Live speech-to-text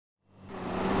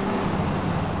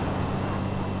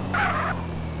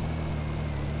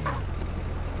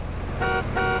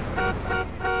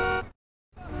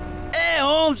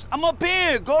I'm up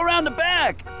here. Go around the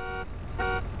back.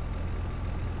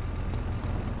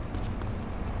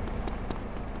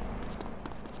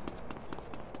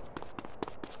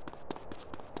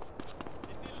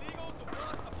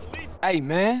 Hey,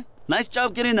 man. Nice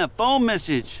job getting that phone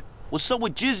message. What's up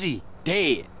with Jizzy?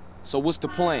 Dead. So what's the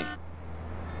plan?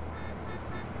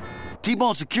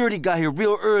 T-Bone security got here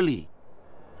real early.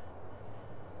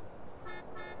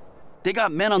 They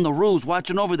got men on the roofs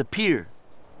watching over the pier.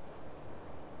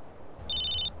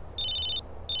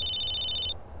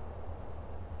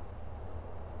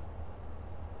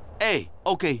 Hey,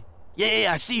 okay.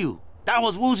 Yeah, I see you. That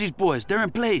was Woozy's boys. They're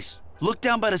in place. Look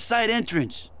down by the side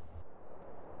entrance.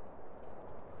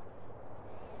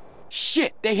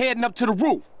 Shit, they heading up to the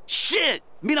roof. Shit!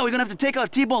 Mina, we're gonna have to take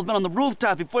out T-Bone's men on the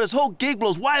rooftop before this whole gig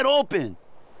blows wide open.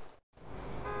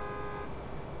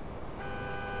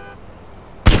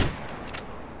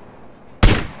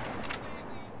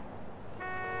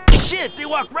 Shit, they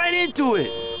walked right into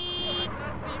it.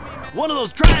 One of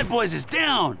those drive boys is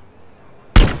down.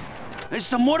 There's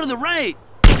some more to the right.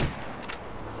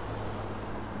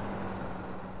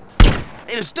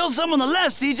 Hey, there's still some on the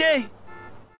left, CJ.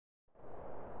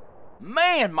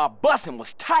 Man, my busing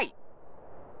was tight.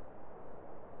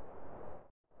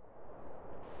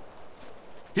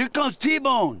 Here comes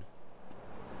T-Bone.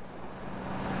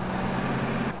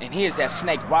 And here's that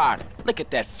snake rider. Look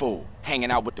at that fool,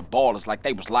 hanging out with the ballers like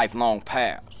they was lifelong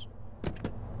pals.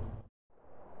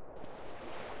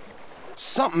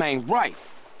 Something ain't right.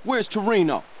 Where's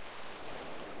Torino?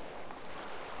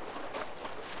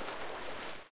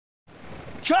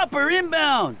 Chopper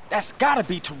inbound! That's gotta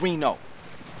be Torino.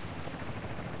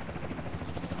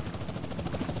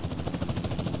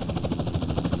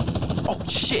 Oh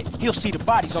shit, he'll see the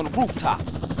bodies on the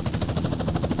rooftops.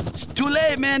 It's too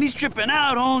late, man. He's tripping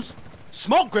out, Holmes.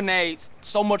 Smoke grenades?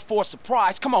 So much for a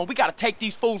surprise. Come on, we gotta take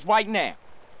these fools right now.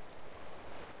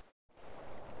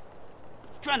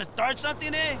 Trying to start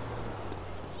something, eh?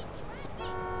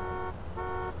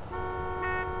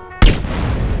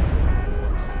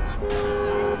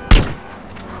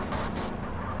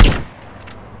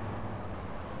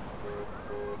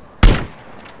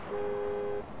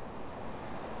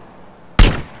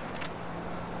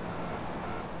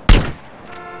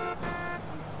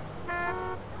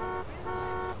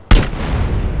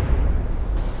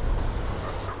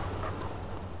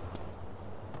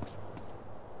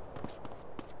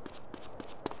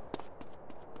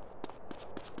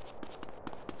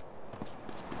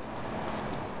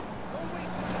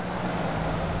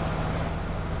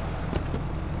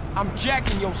 I'm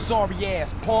jacking your sorry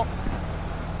ass, punk.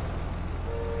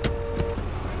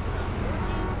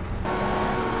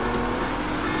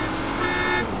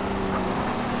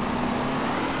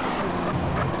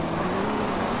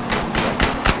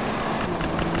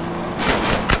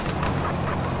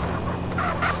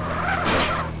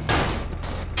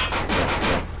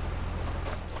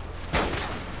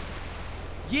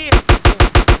 Yeah,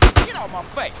 get out my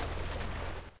face.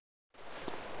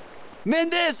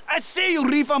 Mendez, I see you,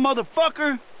 Rifa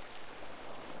motherfucker!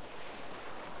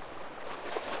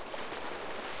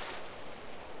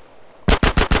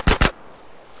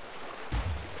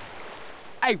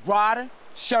 Hey, Ryder,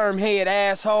 sherm-head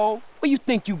asshole, where you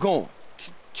think you going?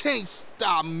 Can't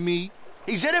stop me.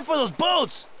 He's headed for those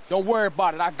boats! Don't worry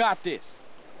about it, I got this.